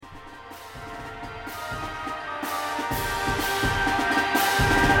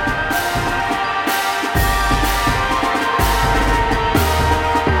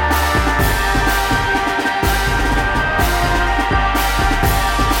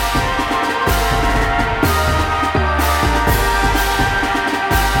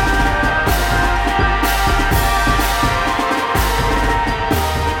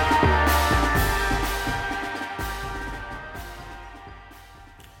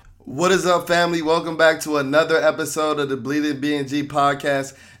What is up, family? Welcome back to another episode of the Bleeding B&G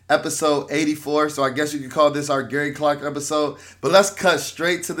podcast, episode 84. So I guess you could call this our Gary Clark episode. But let's cut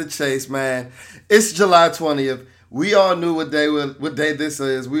straight to the chase, man. It's July 20th. We all knew what day this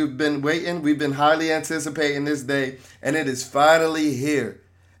is. We've been waiting. We've been highly anticipating this day, and it is finally here.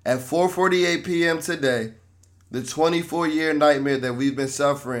 At 4:48 p.m. today, the 24-year nightmare that we've been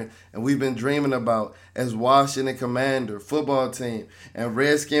suffering and we've been dreaming about as Washington Commander, football team, and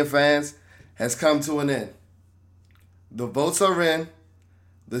Redskin fans has come to an end. The votes are in.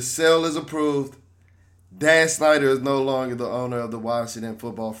 The sale is approved. Dan Snyder is no longer the owner of the Washington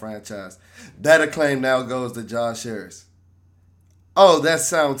football franchise. That acclaim now goes to Josh Harris. Oh, that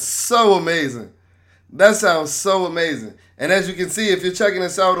sounds so amazing. That sounds so amazing. And as you can see, if you're checking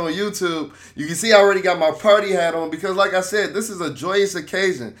us out on YouTube, you can see I already got my party hat on because, like I said, this is a joyous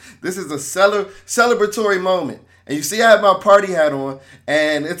occasion. This is a celebratory moment. And you see I have my party hat on,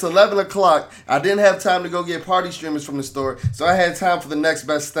 and it's 11 o'clock. I didn't have time to go get party streamers from the store, so I had time for the next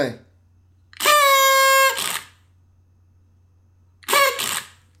best thing.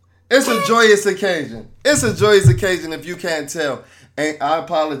 It's a joyous occasion. It's a joyous occasion if you can't tell. And I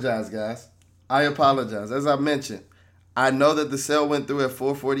apologize, guys. I apologize. As I mentioned, I know that the sale went through at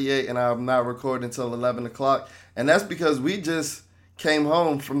 4:48 and I'm not recording until 11 o'clock. And that's because we just came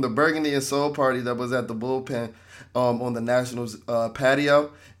home from the Burgundy and Soul party that was at the Bullpen on the Nationals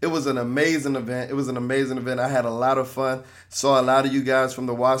patio. It was an amazing event. I had a lot of fun. Saw a lot of you guys from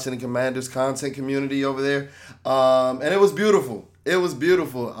the Washington Commanders content community over there. And it was beautiful.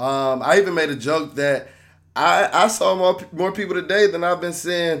 I even made a joke that I saw more people today than I've been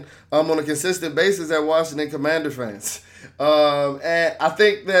seeing on a consistent basis at Washington Commander fans. And I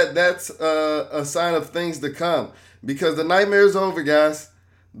think that's a sign of things to come because the nightmare is over, guys.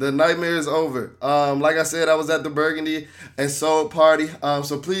 The nightmare is over. Like I said, I was at the Burgundy and Soul party,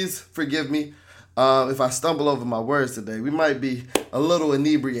 so please forgive me if I stumble over my words today. We might be a little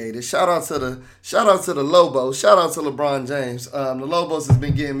inebriated. Shout out to the Lobos. Shout out to LeBron James. The Lobos has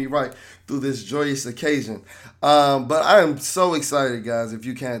been getting me right through this joyous occasion. But I am so excited, guys, if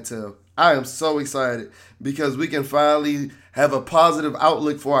you can't tell. I am so excited because we can finally have a positive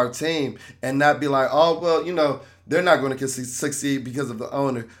outlook for our team and not be like, oh, well, they're not going to succeed because of the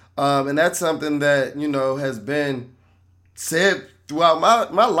owner. And that's something that, has been said throughout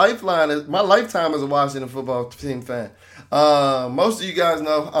my lifetime as a Washington football team fan. Most of you guys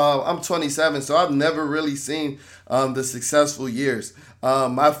know I'm 27, so I've never really seen the successful years.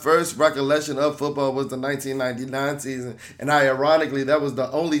 My first recollection of football was the 1999 season, and ironically, that was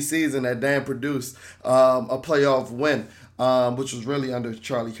the only season that Dan produced a playoff win, which was really under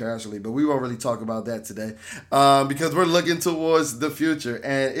Charlie Casserly. But we won't really talk about that today because we're looking towards the future,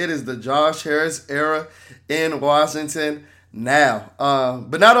 and it is the Josh Harris era in Washington now.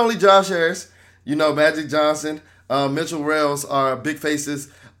 But not only Josh Harris, Magic Johnson, Mitchell Rails are big faces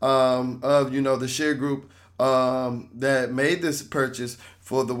of, the share group that made this purchase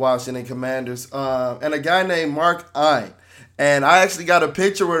for the Washington Commanders. And a guy named Mark Ein. And I actually got a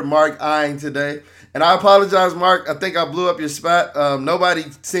picture with Mark Ein today. And I apologize, Mark. I think I blew up your spot. Nobody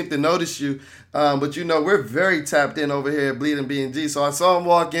seemed to notice you. But, we're very tapped in over here at Bleeding B&G. So I saw him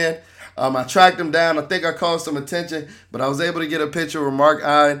walk in. I tracked him down. I think I caused some attention, but I was able to get a picture with Mark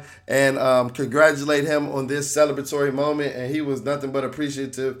Ein and congratulate him on this celebratory moment. And he was nothing but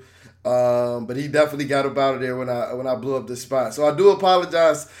appreciative. But he definitely got up out of there when I blew up the spot. So I do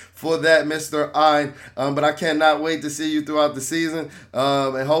apologize for that, Mr. Ein. But I cannot wait to see you throughout the season.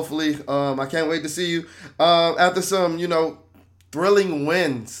 And hopefully, I can't wait to see you after some, thrilling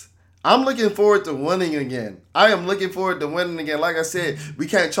wins. I'm looking forward to winning again. I am looking forward to winning again. Like I said, we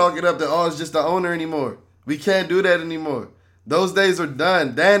can't chalk it up that, it's just the owner anymore. We can't do that anymore. Those days are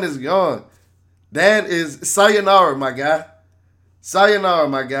done. Dan is gone. Dan is sayonara, my guy. Sayonara,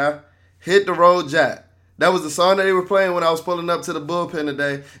 my guy. Hit the road, Jack. That was the song that they were playing when I was pulling up to the bullpen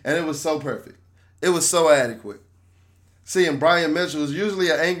today, and it was so perfect. It was so adequate. Seeing Brian Mitchell is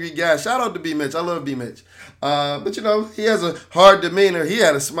usually an angry guy. Shout out to B. Mitch. I love B. Mitch. But, he has a hard demeanor. He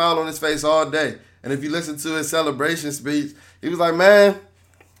had a smile on his face all day. And if you listen to his celebration speech, he was like, man,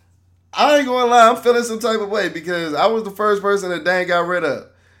 I ain't going to lie. I'm feeling some type of way because I was the first person that Dan got rid of.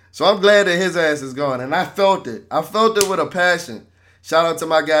 So I'm glad that his ass is gone. And I felt it. I felt it with a passion. Shout out to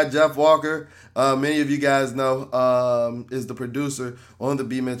my guy, Jeff Walker. Many of you guys know is the producer on the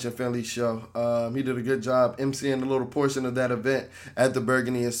B. Mitch and Finley show. He did a good job emceeing a little portion of that event at the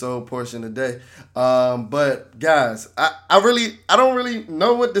Burgundy and Soul portion today. But guys, I don't really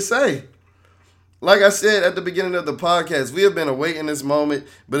know what to say. like I said at the beginning of the podcast, we have been awaiting this moment,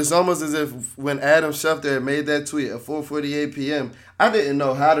 but it's almost as if when Adam Schefter had made that tweet at 4:48 p.m., I didn't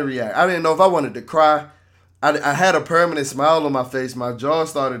know how to react. I didn't know if I wanted to cry. I had a permanent smile on my face. My jaw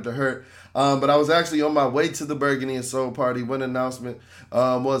started to hurt. But I was actually on my way to the Burgundy and Soul party when the announcement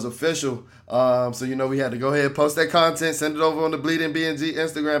was official. So, we had to go ahead and post that content, send it over on the Bleeding BNG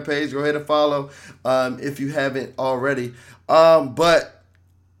Instagram page. Go ahead and follow if you haven't already. But,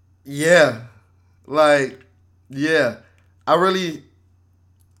 yeah, I really,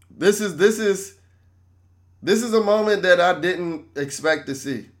 this is a moment that I didn't expect to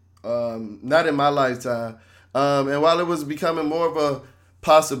see. Not in my lifetime. And while it was becoming more of a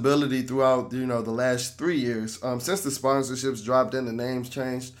possibility throughout, the last 3 years, since the sponsorships dropped and the names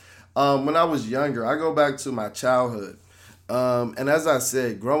changed, when I was younger, I go back to my childhood. And as I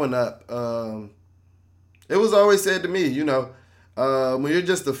said, growing up, it was always said to me, when you're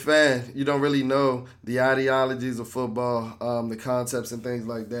just a fan, you don't really know the ideologies of football, the concepts and things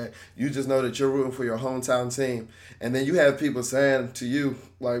like that. You just know that you're rooting for your hometown team. And then you have people saying to you,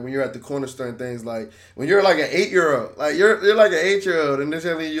 like when you're at the corner store and things like, when you're like an 8-year-old, like you're like an 8-year-old, and they're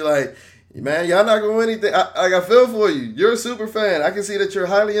telling you like, man, y'all not going to win anything. I feel for you. You're a super fan. I can see that you're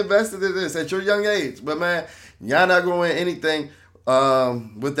highly invested in this at your young age. But, man, y'all not going to win anything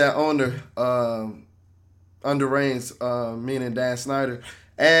with that owner under Reigns, meaning Dan Snyder.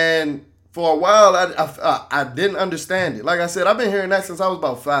 And for a while, I didn't understand it. Like I said, I've been hearing that since I was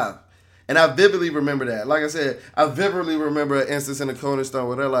about 5. And I vividly remember that. Like I said, I vividly remember an instance in the Cornerstone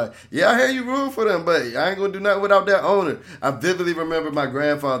where they're like, yeah, I hear you rooting for them, but I ain't going to do nothing without that owner. I vividly remember my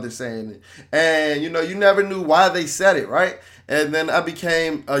grandfather saying it. And, you never knew why they said it, right? And then I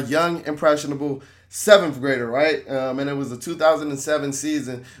became a young, impressionable 7th grader, right? And it was the 2007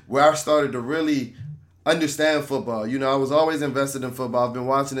 season where I started to really understand football. I was always invested in football. I've been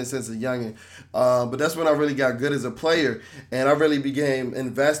watching it since a youngin'. But that's when I really got good as a player. And I really became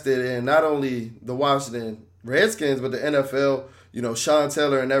invested in not only the Washington Redskins, but the NFL, Sean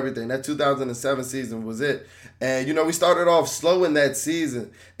Taylor and everything. That 2007 season was it. And, we started off slow in that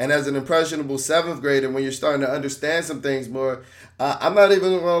season. And as an impressionable 7th grader, when you're starting to understand some things more, I'm not even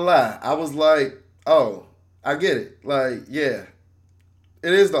going to lie. I was like, oh, I get it. Like, yeah,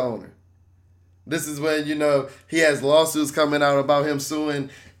 it is the owner. This is when, he has lawsuits coming out about him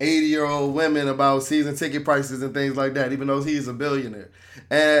suing 80-year-old women about season ticket prices and things like that, even though he's a billionaire.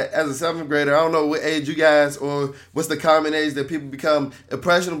 And as a 7th grader, I don't know what age you guys or what's the common age that people become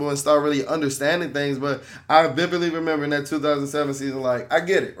impressionable and start really understanding things, but I vividly remember in that 2007 season, like, I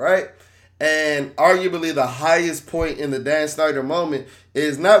get it, right? And arguably the highest point in the Dan Snyder moment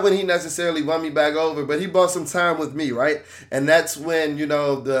is not when he necessarily won me back over, but he bought some time with me, right? And that's when,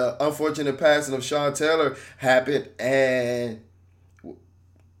 the unfortunate passing of Sean Taylor happened, and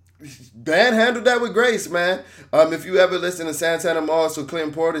Dan handled that with grace, man. If you ever listen to Santana Moss or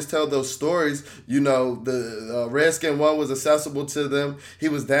Clinton Portis tell those stories, the Redskin one was accessible to them. He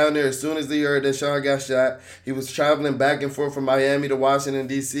was down there as soon as he heard that Sean got shot. He was traveling back and forth from Miami to Washington,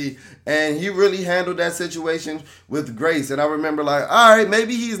 D.C., and he really handled that situation with grace. And I remember like, all right,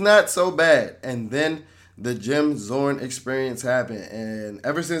 maybe he's not so bad. And then the Jim Zorn experience happened. And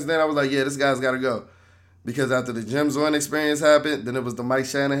ever since then, I was like, yeah, this guy's got to go. Because after the Jim Zorn experience happened, then it was the Mike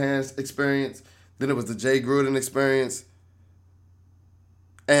Shanahan experience, then it was the Jay Gruden experience,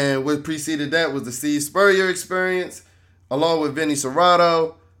 and what preceded that was the Steve Spurrier experience, along with Vinny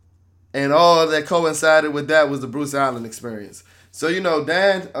Serrato, and all that coincided with that was the Bruce Allen experience. So,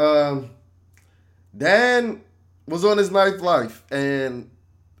 Dan was on his ninth life, and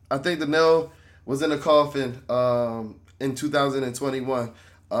I think the nail was in the coffin in 2021.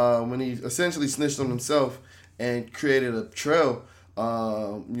 When he essentially snitched on himself and created a trail,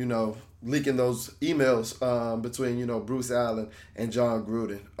 leaking those emails between, Bruce Allen and John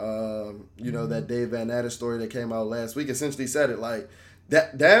Gruden. That Dave Van Natter story that came out last week essentially said it like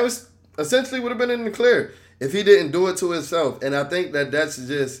that was essentially would have been in the clear if he didn't do it to himself. And I think that's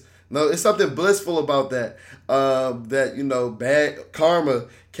just, it's something blissful about that, bad karma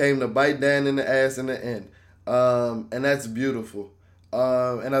came to bite Dan in the ass in the end. And that's beautiful.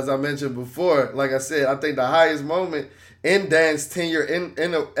 And as I mentioned before, like I said, I think the highest moment in Dan's tenure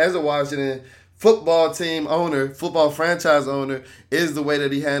as a Washington football team owner, football franchise owner, is the way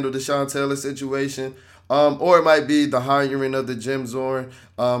that he handled the Sean Taylor situation. Or it might be the hiring of the Jim Zorn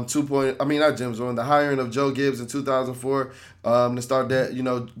the hiring of Joe Gibbs in 2004 to start that,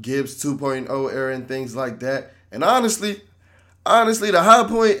 Gibbs 2.0 era and things like that. And honestly, Honestly, the high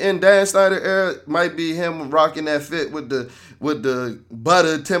point in Dan Snyder era might be him rocking that fit with the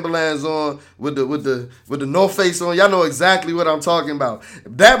butter Timberlands on, with the North Face on. Y'all know exactly what I'm talking about.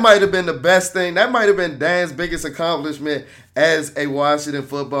 That might have been the best thing. That might have been Dan's biggest accomplishment as a Washington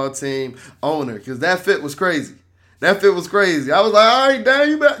football team owner, because that fit was crazy. That fit was crazy. I was like, all right,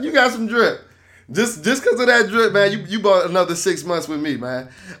 Dan, you got some drip. Just because of that drip, man, you bought another 6 months with me, man.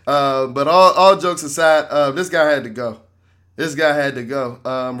 But all jokes aside, this guy had to go. This guy had to go.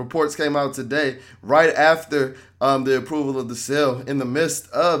 Reports came out today, right after the approval of the sale, in the midst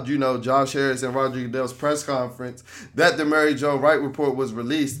of, Josh Harris and Roger Goodell's press conference, that the Mary Jo Wright report was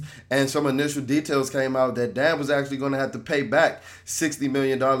released, and some initial details came out that Dan was actually going to have to pay back $60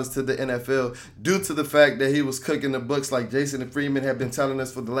 million to the NFL due to the fact that he was cooking the books like Jason and Freeman had been telling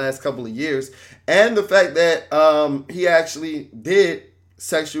us for the last couple of years, and the fact that he actually did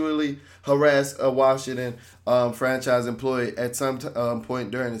sexually harass a Washington franchise employee at some point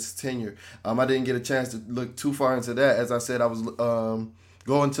during his tenure. I didn't get a chance to look too far into that. As I said, I was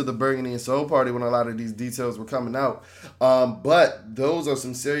going to the Burgundy and Soul party when a lot of these details were coming out. But those are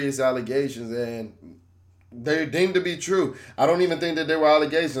some serious allegations, and they're deemed to be true. I don't even think that they were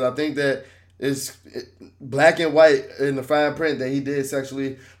allegations. I think that it's black and white in the fine print that he did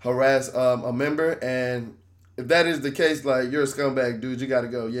sexually harass a member, and if that is the case, like, you're a scumbag, dude, you got to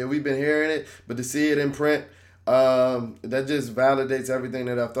go. Yeah, we've been hearing it, but to see it in print, that just validates everything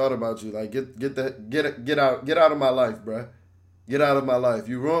that I've thought about you. Like, get out of my life, bro. Get out of my life.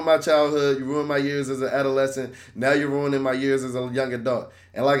 You ruined my childhood. You ruined my years as an adolescent. Now you're ruining my years as a young adult.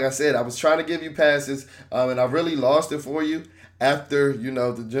 And like I said, I was trying to give you passes, and I really lost it for you after,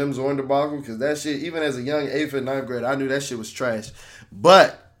 the Jim Zorn debacle, because that shit, even as a young 8th and 9th grade, I knew that shit was trash.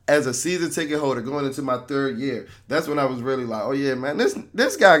 But as a season ticket holder going into my 3rd year, that's when I was really like, oh yeah, man,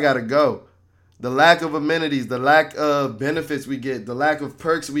 this guy got to go. The lack of amenities, the lack of benefits we get, the lack of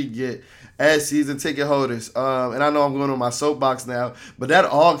perks we get as season ticket holders. And I know I'm going on my soapbox now, but that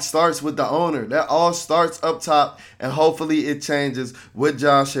all starts with the owner. That all starts up top, and hopefully it changes with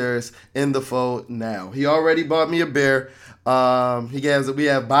Josh Harris in the fold now. He already bought me a beer. We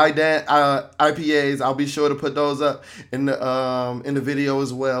have Buy Dan IPAs. I'll be sure to put those up in the video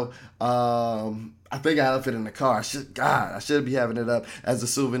as well. I think I have it in the car. I should be having it up as a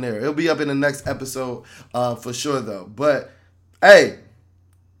souvenir. It'll be up in the next episode for sure though. But hey,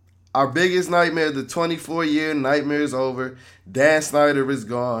 our biggest nightmare, the 24-year nightmare, is over. Dan Snyder is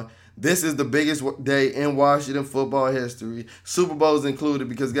gone. This is the biggest day in Washington football history, Super Bowls included,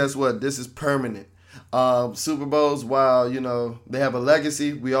 because guess what? This is permanent. Super Bowls, while they have a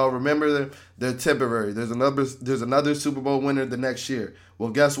legacy, we all remember them, they're temporary. There's another Super Bowl winner the next year. Well,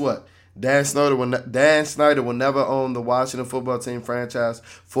 guess what? Dan Snyder will never own the Washington football team franchise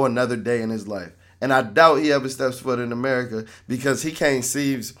for another day in his life. And I doubt he ever steps foot in America, because he can't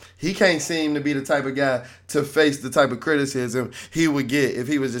seem to be the type of guy to face the type of criticism he would get if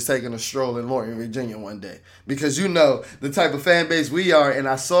he was just taking a stroll in Lawrence, Virginia one day. Because the type of fan base we are, and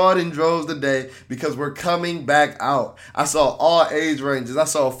I saw it in droves today because we're coming back out. I saw all age ranges. I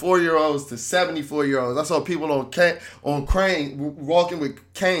saw 4-year-olds to 74-year-olds. I saw people on crane walking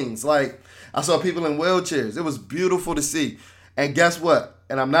with canes. Like, I saw people in wheelchairs. It was beautiful to see. And guess what?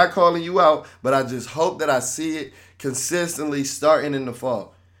 And I'm not calling you out, but I just hope that I see it consistently starting in the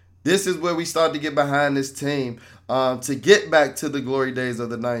fall. This is where we start to get behind this team to get back to the glory days of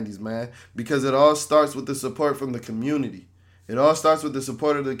the 90s, man. Because it all starts with the support from the community. It all starts with the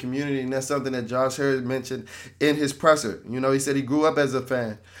support of the community, and that's something that Josh Harris mentioned in his presser. He said he grew up as a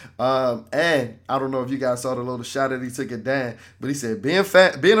fan. And I don't know if you guys saw the little shot that he took at Dan, but he said being a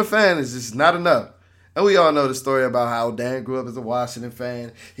fan is just not enough. And we all know the story about how Dan grew up as a Washington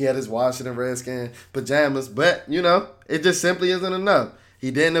fan. He had his Washington Redskin pajamas, but, it just simply isn't enough.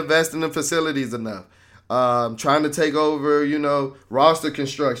 He didn't invest in the facilities enough. Trying to take over, roster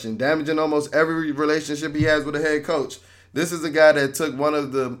construction, damaging almost every relationship he has with a head coach. This is a guy that took one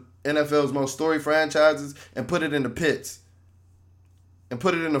of the NFL's most storied franchises and put it in the pits. And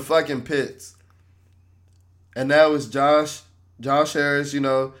put it in the fucking pits. And now it's Josh Harris,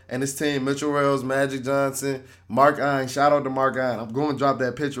 and his team, Mitchell Rales, Magic Johnson, Mark Ine. Shout out to Mark Ine. I'm going to drop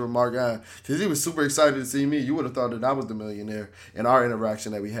that picture of Mark Ine because he was super excited to see me. You would have thought that I was the millionaire in our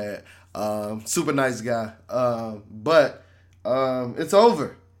interaction that we had. Super nice guy. But it's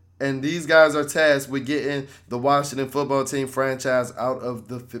over. And these guys are tasked with getting the Washington football team franchise out of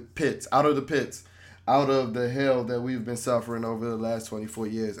the pits, out of the hell that we've been suffering over the last 24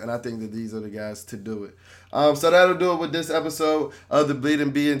 years. And I think that these are the guys to do it. So that'll do it with this episode of the Bleeding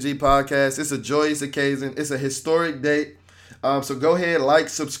B&G podcast. It's a joyous occasion. It's a historic date. So go ahead, like,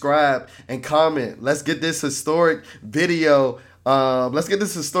 subscribe, and comment. Let's get this historic video Let's get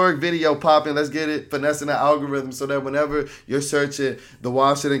this historic video popping. Let's get it finessing the algorithm so that whenever you're searching the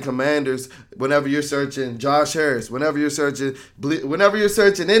Washington Commanders, whenever you're searching Josh Harris, whenever you're searching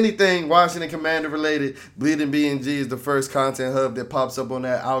anything Washington Commander related, Bleeding B&G is the first content hub that pops up on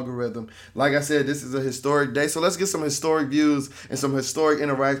that algorithm. Like I said, this is a historic day, so let's get some historic views and some historic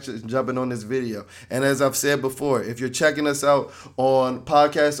interactions jumping on this video. And as I've said before, if you're checking us out on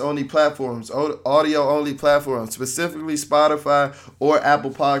podcast-only platforms, audio-only platforms, specifically Spotify or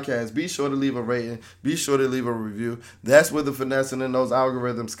Apple Podcasts, be sure to leave a rating. Be sure to leave a review. That's where the finessing in those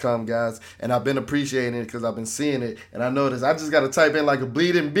algorithms come, guys. And I've been appreciating it because I've been seeing it. And I noticed I just got to type in like a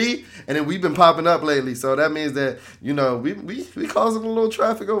Bleeding B, and then we've been popping up lately. So that means that, we causing a little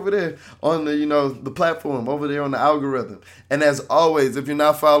traffic over there on the, the platform, over there on the algorithm. And as always, if you're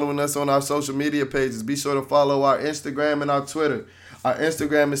not following us on our social media pages, be sure to follow our Instagram and our Twitter. Our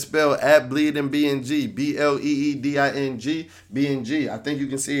Instagram is spelled @BleedingBNG, BLEEDING, BNG. I think you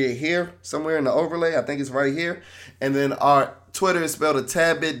can see it here somewhere in the overlay. I think it's right here. And then our Twitter is spelled a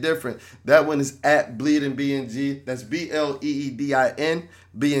tad bit different. That one is @BleedingBNG. That's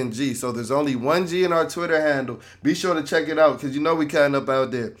BLEEDINBNG. So there's only one G in our Twitter handle. Be sure to check it out because we cutting up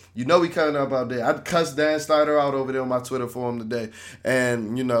out there. I cussed Dan Snyder out over there on my Twitter for him today.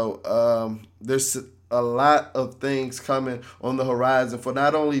 And, there's a lot of things coming on the horizon for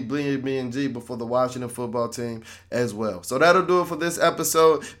not only Bleeding B&G, but for the Washington football team as well. So that'll do it for this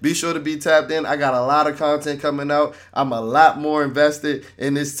episode. Be sure to be tapped in. I got a lot of content coming out. I'm a lot more invested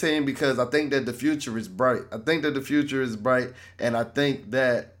in this team because I think that the future is bright. And I think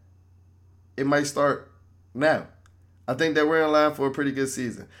that it might start now. I think that we're in line for a pretty good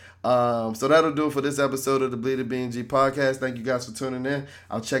season. So that'll do it for this episode of the Bleeding B&G podcast. Thank you guys for tuning in.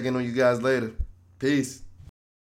 I'll check in on you guys later. Peace.